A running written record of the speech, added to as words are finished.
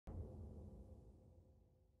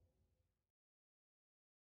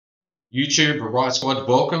YouTube, Riot Squad,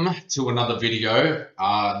 welcome to another video.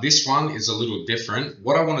 This one is a little different.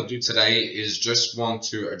 What I want to do today is just want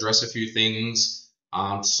to address a few things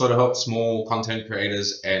to sort of help small content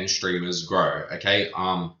creators and streamers grow. Okay,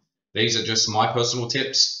 these are just my personal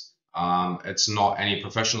tips. It's not any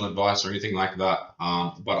professional advice or anything like that,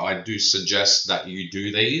 but I do suggest that you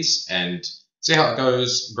do these and see how it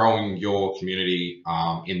goes growing your community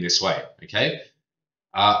in this way. Okay.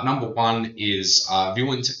 Number one is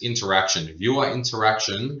viewer interaction. Viewer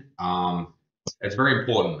interaction, it's very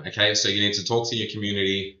important, okay? So you need to talk to your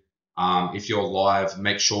community. If you're live,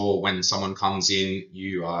 make sure when someone comes in,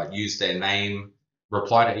 you use their name,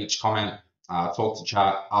 reply to each comment, talk to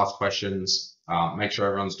chat, ask questions, make sure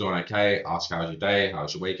everyone's doing okay, ask how's your day,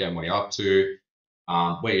 how's your weekend, what are you up to,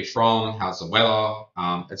 where you're from, how's the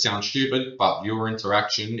weather. It sounds stupid, but viewer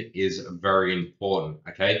interaction is very important,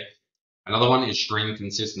 okay? Another one is stream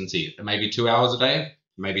consistency. It may be 2 hours a day,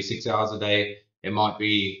 maybe 6 hours a day. It might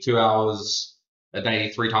be 2 hours a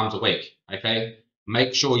day, 3 times a week. Okay.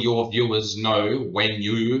 Make sure your viewers know when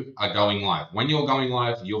you are going live. When you're going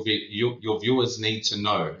live, your viewers need to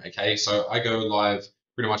know. Okay. So I go live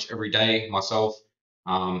pretty much every day myself,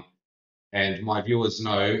 and my viewers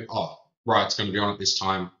know, oh, right, it's going to be on at this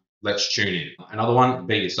time. Let's tune in. Another one,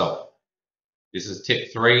 be yourself. This is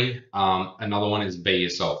tip 3. Another one is be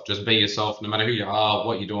yourself. Just be yourself. No matter who you are,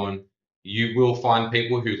 what you're doing, you will find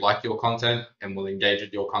people who like your content and will engage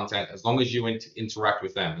with your content as long as you interact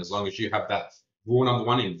with them. As long as you have that rule number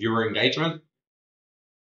 1 in viewer engagement,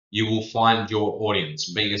 you will find your audience.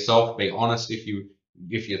 Be yourself. Be honest. If you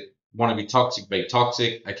want to be toxic, be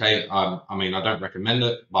toxic. Okay. I mean, I don't recommend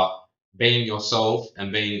it, but being yourself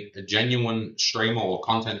and being a genuine streamer or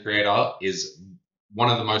content creator is one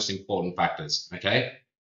of the most important factors, okay?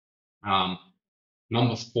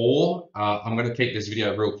 Number 4, I'm going to keep this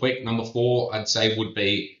video real quick. Number 4, I'd say would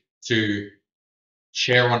be to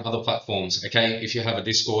share on other platforms, okay? If you have a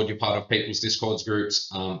Discord, you're part of people's Discords groups,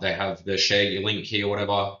 they have the share your link here,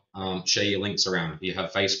 whatever, share your links around. You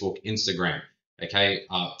have Facebook, Instagram, okay?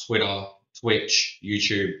 Twitter, Twitch,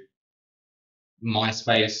 YouTube,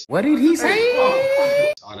 MySpace. What did he say?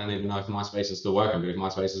 I don't even know if MySpace is still working, but if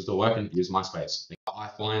MySpace is still working, use MySpace. I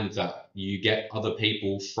find that you get other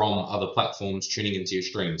people from other platforms tuning into your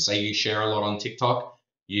stream. Say you share a lot on TikTok,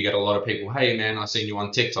 you get a lot of people, hey man, I seen you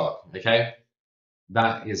on TikTok, okay?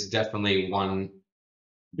 That is definitely one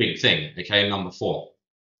big thing, okay? Number 4.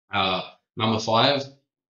 Number 5,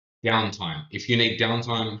 downtime. If you need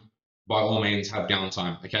downtime, by all means have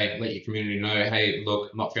downtime, okay? Let your community know, hey, look,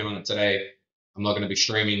 I'm not feeling it today. I'm not going to be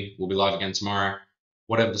streaming. We'll be live again tomorrow.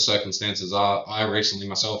 Whatever the circumstances are. I recently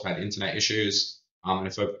myself had internet issues and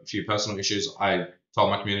a few personal issues. I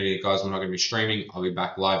told my community, guys, I'm not going to be streaming. I'll be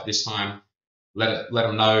back live this time. Let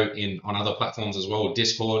them know on other platforms as well.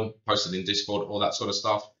 Discord, posted in Discord, all that sort of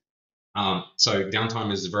stuff. So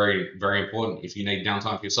downtime is very, very important. If you need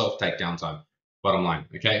downtime for yourself, take downtime. Bottom line,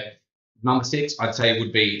 okay? Number 6, I'd say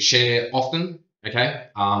would be share often. Okay,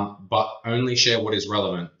 but only share what is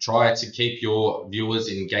relevant. Try to keep your viewers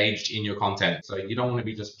engaged in your content. So you don't want to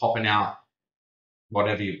be just popping out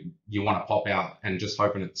whatever you want to pop out and just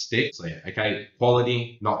hoping it sticks. So, okay,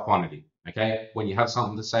 quality, not quantity. Okay, when you have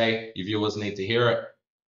something to say, your viewers need to hear it,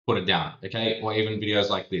 put it down. Okay, or even videos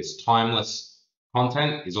like this. Timeless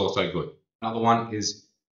content is also good. Another one is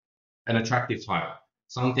an attractive title.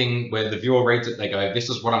 Something where the viewer reads it, they go, this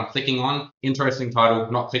is what I'm clicking on. Interesting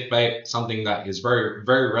title, not clickbait, something that is very,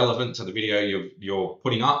 very relevant to the video you're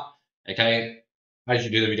putting up, okay? As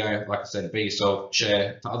you do the video, like I said, be yourself,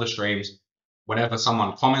 share to other streams. Whenever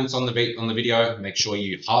someone comments on the video, make sure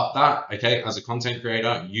you heart that, okay? As a content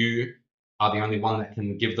creator, you are the only one that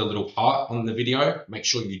can give the little heart on the video. Make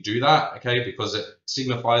sure you do that, okay? Because it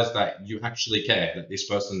signifies that you actually care, that this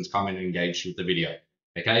person's come and engaged with the video,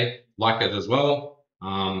 okay? Like it as well.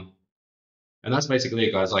 And that's basically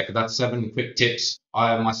it, guys. Like, that's 7 quick tips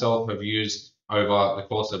I myself have used over the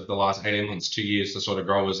course of the last 18 months, 2 years to sort of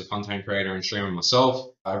grow as a content creator and streamer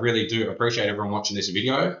myself. I really do appreciate everyone watching this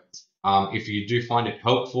video. If you do find it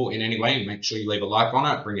helpful in any way, make sure you leave a like on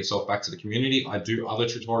it, bring yourself back to the community. I do other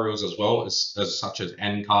tutorials as well, as such as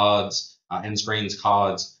end cards, end screens,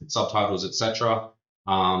 cards, subtitles, etc.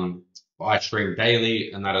 I stream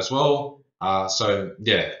daily and that as well. So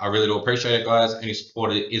yeah, I really do appreciate it, guys. Any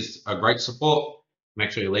support is a great support. Make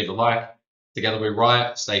sure you leave a like. Together we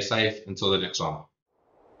Riot. Stay safe until the next one.